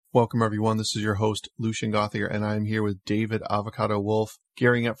Welcome, everyone. This is your host, Lucian Gothier, and I'm here with David Avocado Wolfe,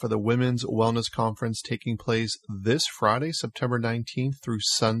 gearing up for the Women's Wellness Conference taking place this Friday, September 19th through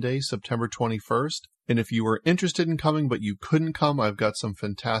Sunday, September 21st. And if you were interested in coming but you couldn't come, I've got some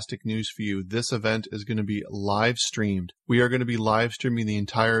fantastic news for you. This event is going to be live streamed. We are going to be live streaming the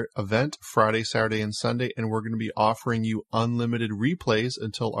entire event Friday, Saturday, and Sunday, and we're going to be offering you unlimited replays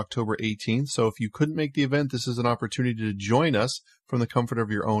until October 18th. So if you couldn't make the event, this is an opportunity to join us from the comfort of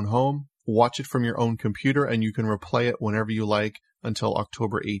your own home. Watch it from your own computer, and you can replay it whenever you like until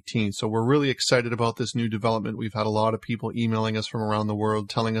October 18th. So we're really excited about this new development. We've had a lot of people emailing us from around the world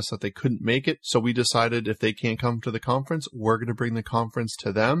telling us that they couldn't make it. So we decided if they can't come to the conference, we're going to bring the conference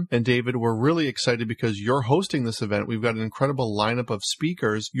to them. And David, we're really excited because you're hosting this event. We've got an incredible lineup of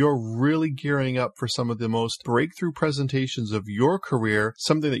speakers. You're really gearing up for some of the most breakthrough presentations of your career,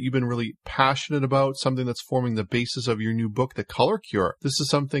 something that you've been really passionate about, something that's forming the basis of your new book, The Color Cure. This is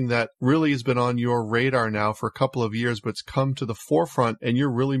something that really has been on your radar now for a couple of years, but it's come to the forefront, and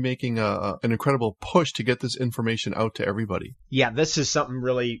you're really making an incredible push to get this information out to everybody. Yeah, this is something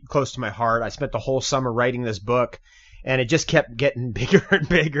really close to my heart. I spent the whole summer writing this book, and it just kept getting bigger and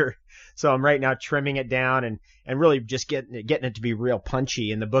bigger. So I'm right now trimming it down and really just getting it to be real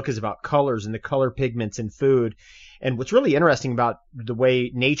punchy. And the book is about colors and the color pigments in food. And what's really interesting about the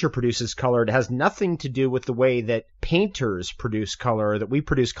way nature produces color, it has nothing to do with the way that painters produce color or that we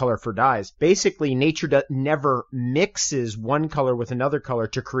produce color for dyes. Basically, nature never mixes one color with another color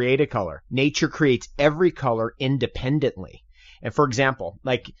to create a color. Nature creates every color independently. And for example,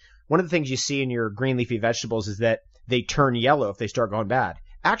 like one of the things you see in your green leafy vegetables is that they turn yellow if they start going bad.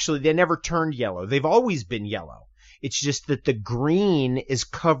 Actually, they never turned yellow. They've always been yellow. It's just that the green is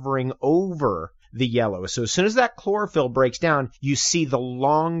covering over the yellow. So as soon as that chlorophyll breaks down, you see the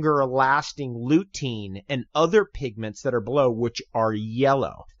longer lasting lutein and other pigments that are below, which are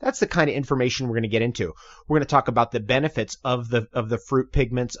yellow. That's the kind of information we're going to get into. We're going to talk about the benefits of the fruit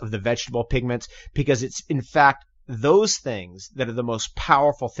pigments, of the vegetable pigments, because it's in fact those things that are the most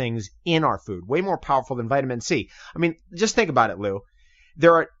powerful things in our food, way more powerful than vitamin C. I mean, just think about it, Lou.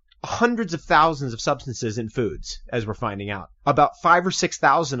 There are hundreds of thousands of substances in foods, as we're finding out. About 5,000 or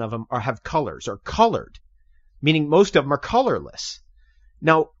 6,000 of them have colors or colored, meaning most of them are colorless.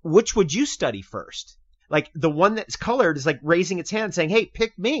 Now, which would you study first? Like the one that's colored is like raising its hand saying, hey,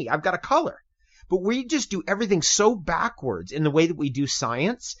 pick me. I've got a color. But we just do everything so backwards in the way that we do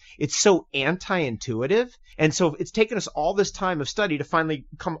science. It's so anti-intuitive. And so it's taken us all this time of study to finally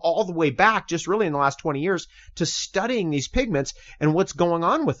come all the way back, just really in the last 20 years, to studying these pigments and what's going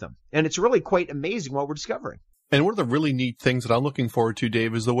on with them. And it's really quite amazing what we're discovering. And one of the really neat things that I'm looking forward to,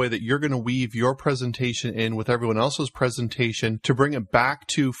 Dave, is the way that you're going to weave your presentation in with everyone else's presentation to bring it back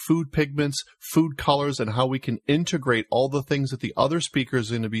to food pigments, food colors, and how we can integrate all the things that the other speakers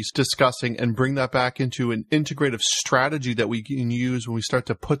are going to be discussing and bring that back into an integrative strategy that we can use when we start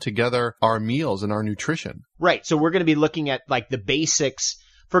to put together our meals and our nutrition. Right. So we're going to be looking at like the basics.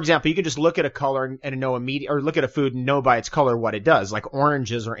 For example, you could just look at a color and know or look at a food and know by its color what it does. Like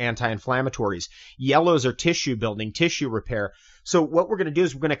oranges are anti-inflammatories. Yellows are tissue building, tissue repair. So what we're going to do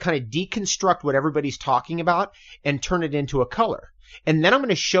is we're going to kind of deconstruct what everybody's talking about and turn it into a color. And then I'm going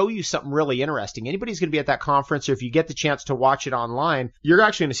to show you something really interesting. Anybody's going to be at that conference, or if you get the chance to watch it online, you're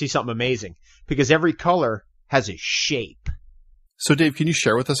actually going to see something amazing because every color has a shape. So Dave, can you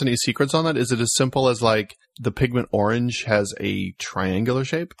share with us any secrets on that? Is it as simple as like the pigment orange has a triangular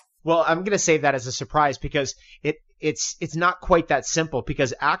shape? Well, I'm going to save that as a surprise because it's not quite that simple,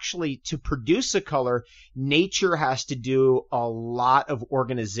 because actually to produce a color, nature has to do a lot of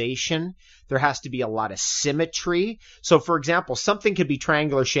organization. There has to be a lot of symmetry. So for example, something could be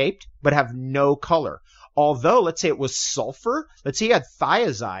triangular shaped but have no color. Although, let's say it was sulfur. Let's say you had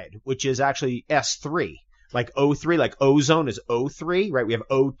thiazide, which is actually S3. Like O3, like ozone is O3, right? We have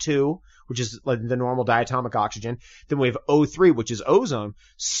O2, which is like the normal diatomic oxygen. Then we have O3, which is ozone.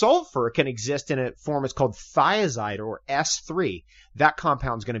 Sulfur can exist in a form that's called thiazide, or S3. That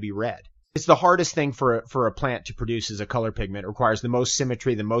compound is going to be red. It's the hardest thing for a plant to produce as a color pigment. It requires the most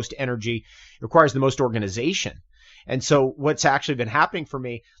symmetry, the most energy. It requires the most organization. And so what's actually been happening for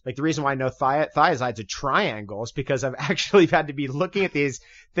me, like the reason why I know thiazide's a triangle is because I've actually had to be looking at these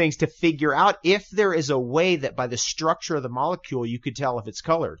things to figure out if there is a way that by the structure of the molecule you could tell if it's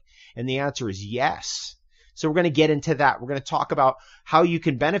colored. And the answer is yes. So we're going to get into that. We're going to talk about how you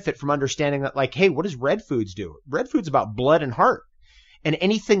can benefit from understanding that, like, hey, what does red foods do? Red food's about blood and heart. And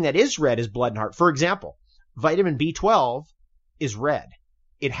anything that is red is blood and heart. For example, vitamin B12 is red.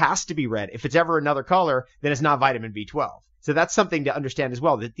 It has to be red. If it's ever another color, then it's not vitamin B12. So that's something to understand as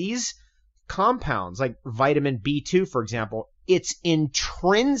well, that these compounds like vitamin B2, for example, it's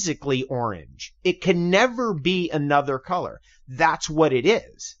intrinsically orange. It can never be another color. That's what it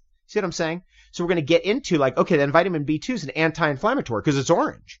is. See what I'm saying? So we're going to get into like, okay, then vitamin B2 is an anti-inflammatory because it's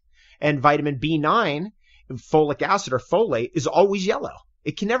orange. And vitamin B9, folic acid or folate, is always yellow.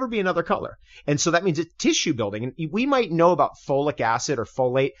 It can never be another color. And so that means it's tissue building. And we might know about folic acid or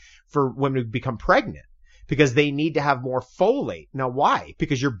folate for when we become pregnant because they need to have more folate. Now, why?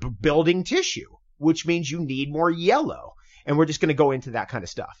 Because you're building tissue, which means you need more yellow. And we're just going to go into that kind of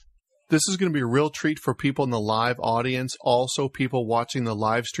stuff. This is going to be a real treat for people in the live audience, also people watching the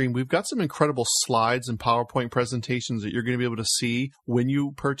live stream. We've got some incredible slides and PowerPoint presentations that you're going to be able to see when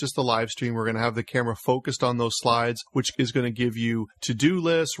you purchase the live stream. We're going to have the camera focused on those slides, which is going to give you to-do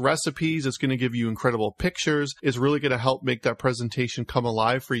lists, recipes. It's going to give you incredible pictures. It's really going to help make that presentation come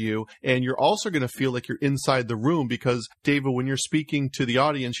alive for you. And you're also going to feel like you're inside the room because, David, when you're speaking to the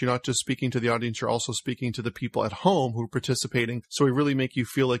audience, you're not just speaking to the audience, you're also speaking to the people at home who are participating. So we really make you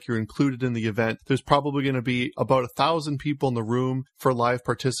feel like you're included in the event. There's probably going to be about 1,000 people in the room for live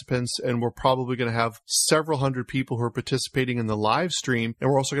participants, and we're probably going to have several hundred people who are participating in the live stream. And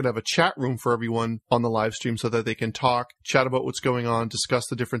we're also going to have a chat room for everyone on the live stream so that they can talk, chat about what's going on, discuss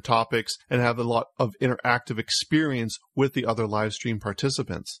the different topics, and have a lot of interactive experience with the other live stream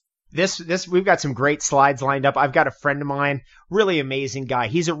participants. We've got some great slides lined up. I've got a friend of mine, really amazing guy.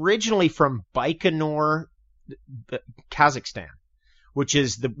 He's originally from Baikonur, Kazakhstan, which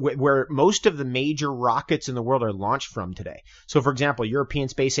is where most of the major rockets in the world are launched from today. So, for example, European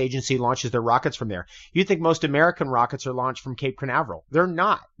Space Agency launches their rockets from there. You'd think most American rockets are launched from Cape Canaveral. They're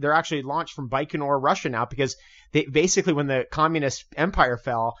not. They're actually launched from Baikonur, Russia now, because they basically, when the communist empire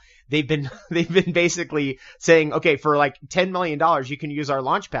fell, they've been basically saying, okay, for like $10 million, you can use our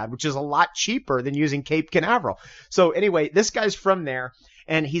launch pad, which is a lot cheaper than using Cape Canaveral. So anyway, this guy's from there.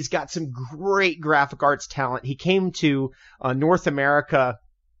 And he's got some great graphic arts talent. He came to North America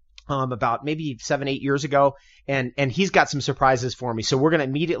about maybe 7-8 years ago, and he's got some surprises for me. So we're going to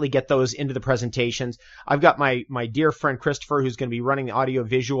immediately get those into the presentations. I've got my dear friend Christopher, who's going to be running the audio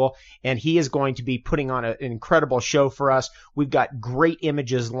visual, and he is going to be putting on an incredible show for us. We've got great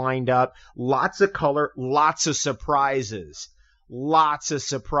images lined up, lots of color, lots of surprises. Lots of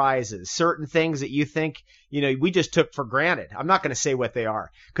surprises, certain things that you think, we just took for granted. I'm not going to say what they are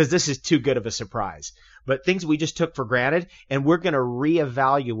because this is too good of a surprise, but things we just took for granted, and we're going to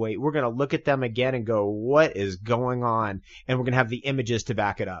reevaluate. We're going to look at them again and go, what is going on? And we're going to have the images to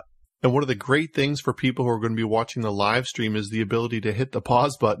back it up. And one of the great things for people who are going to be watching the live stream is the ability to hit the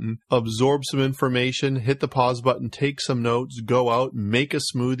pause button, absorb some information, hit the pause button, take some notes, go out, make a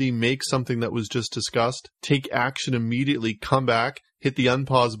smoothie, make something that was just discussed, take action immediately, come back, hit the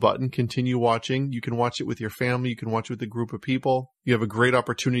unpause button, continue watching. You can watch it with your family. You can watch it with a group of people. You have a great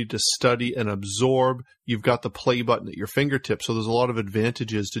opportunity to study and absorb. You've got the play button at your fingertips. So there's a lot of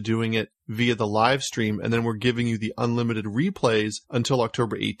advantages to doing it via the live stream. And then we're giving you the unlimited replays until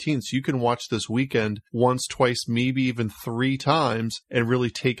October 18th. So you can watch this weekend once, twice, maybe even 3 times and really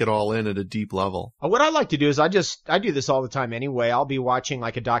take it all in at a deep level. What I like to do is I do this all the time anyway. I'll be watching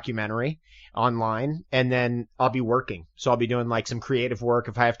like a documentary online, and then I'll be working. So I'll be doing like some creative work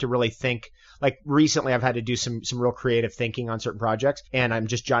if I have to really think. Like recently I've had to do some real creative thinking on certain projects, and I'm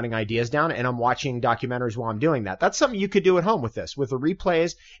just jotting ideas down, and I'm watching documentaries while I'm doing that. That's something you could do at home with this. With the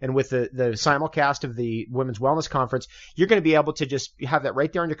replays and with the simulcast of the Women's Wellness Conference, you're going to be able to just have that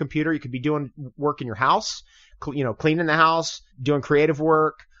right there on your computer. You could be doing work in your house, cleaning the house, doing creative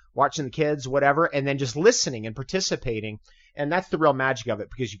work, watching the kids, whatever, and then just listening and participating. And that's the real magic of it,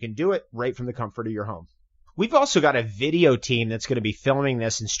 because you can do it right from the comfort of your home. We've also got a video team that's going to be filming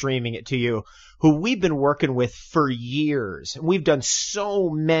this and streaming it to you, who we've been working with for years. And we've done so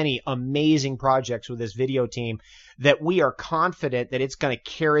many amazing projects with this video team that we are confident that it's going to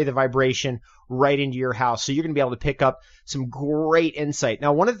carry the vibration right into your house. So you're going to be able to pick up some great insight.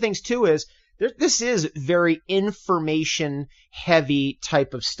 Now, one of the things too is this is very information heavy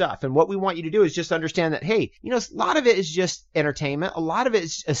type of stuff. And what we want you to do is just understand that, hey, a lot of it is just entertainment. A lot of it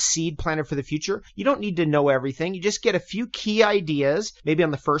is a seed planted for the future. You don't need to know everything. You just get a few key ideas, maybe on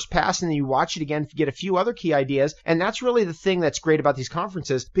the first pass, and then you watch it again, get a few other key ideas. And that's really the thing that's great about these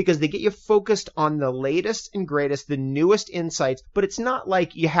conferences, because they get you focused on the latest and greatest, the newest insights, but it's not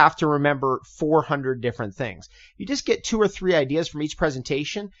like you have to remember 400 different things. You just get 2 or 3 ideas from each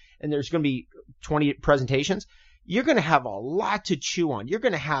presentation, and there's going to be 20 presentations. You're going to have a lot to chew on. You're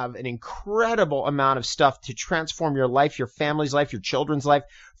going to have an incredible amount of stuff to transform your life, your family's life, your children's life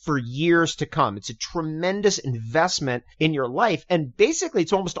for years to come. It's a tremendous investment in your life. And basically,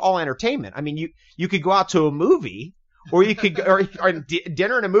 it's almost all entertainment. I mean, you could go out to a movie, Or you could,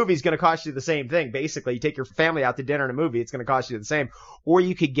 dinner and a movie is going to cost you the same thing. Basically, you take your family out to dinner and a movie, it's going to cost you the same. Or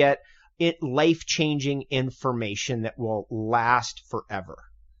you could get life-changing information that will last forever.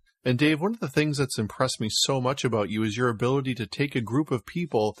 And Dave, one of the things that's impressed me so much about you is your ability to take a group of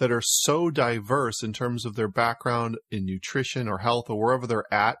people that are so diverse in terms of their background in nutrition or health or wherever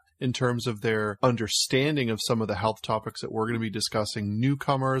they're at, in terms of their understanding of some of the health topics that we're going to be discussing,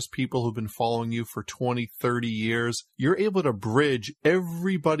 newcomers, people who've been following you for 20, 30 years. You're able to bridge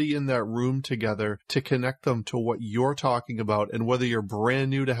everybody in that room together to connect them to what you're talking about. And whether you're brand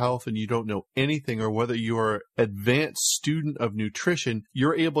new to health and you don't know anything, or whether you're an advanced student of nutrition,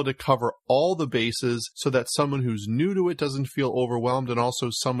 you're able to cover all the bases so that someone who's new to it doesn't feel overwhelmed, and also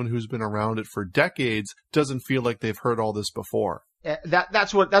someone who's been around it for decades doesn't feel like they've heard all this before.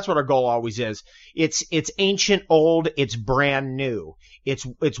 That's what our goal always is. It's ancient, old, it's brand new.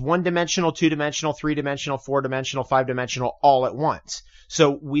 It's one-dimensional, two-dimensional, three-dimensional, four-dimensional, five-dimensional all at once.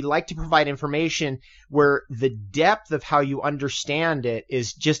 So we like to provide information where the depth of how you understand it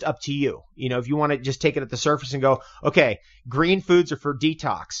is just up to you. You know, if you want to just take it at the surface and go, okay, green foods are for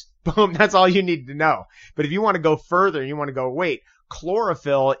detox. Boom, that's all you need to know. But if you want to go further and you want to go, wait,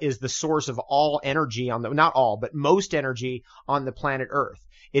 chlorophyll is the source of all energy not all, but most energy on the planet Earth.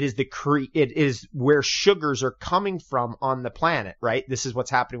 It is where sugars are coming from on the planet, right? This is what's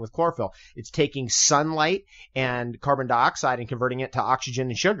happening with chlorophyll. It's taking sunlight and carbon dioxide and converting it to oxygen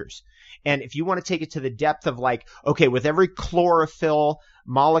and sugars. And if you want to take it to the depth of like, okay, with every chlorophyll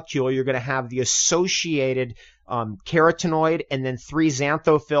molecule, you're going to have the associated carotenoid and then 3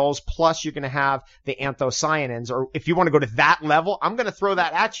 xanthophylls, plus you're going to have the anthocyanins. Or if you want to go to that level, I'm going to throw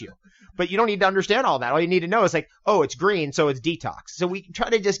that at you. But you don't need to understand all that. All you need to know is like, oh, it's green, so it's detox. So we try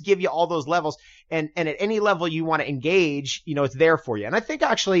to just give you all those levels. And at any level you want to engage, you know, it's there for you. And I think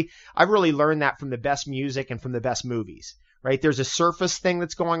actually I've really learned that from the best music and from the best movies. Right? There's a surface thing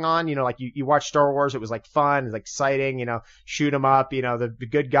that's going on, you know, like you watch Star Wars, it was like fun, it's like exciting, you know, shoot 'em up, you know, the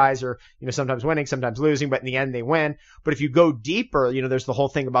good guys are, you know, sometimes winning, sometimes losing, but in the end they win. But if you go deeper, you know, there's the whole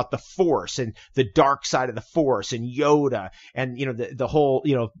thing about the Force and the dark side of the Force and Yoda and, you know, the whole,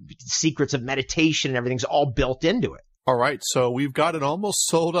 you know, secrets of meditation and everything's all built into it. All right, so we've got an almost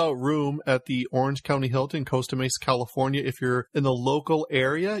sold-out room at the Orange County Hilton, Costa Mesa, California. If you're in the local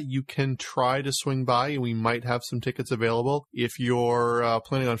area, you can try to swing by, and we might have some tickets available. If you're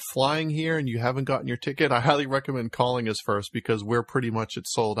planning on flying here and you haven't gotten your ticket, I highly recommend calling us first, because we're pretty much at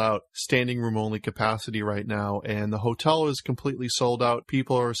sold out, standing room only capacity right now, and the hotel is completely sold out.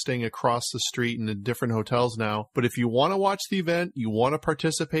 People are staying across the street in the different hotels now. But if you want to watch the event, you want to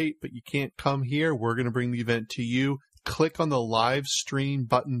participate, but you can't come here, we're going to bring the event to you. Click on the live stream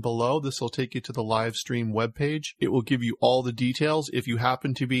button below. This will take you to the live stream webpage. It will give you all the details. If you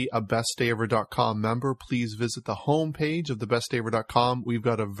happen to be a bestdayever.com member, please visit the homepage of the bestdayever.com. We've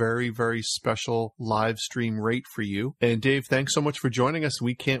got a very, very special live stream rate for you. And Dave, thanks so much for joining us.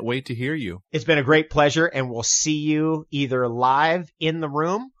 We can't wait to hear you. It's been a great pleasure, and we'll see you either live in the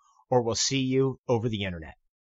room or we'll see you over the internet.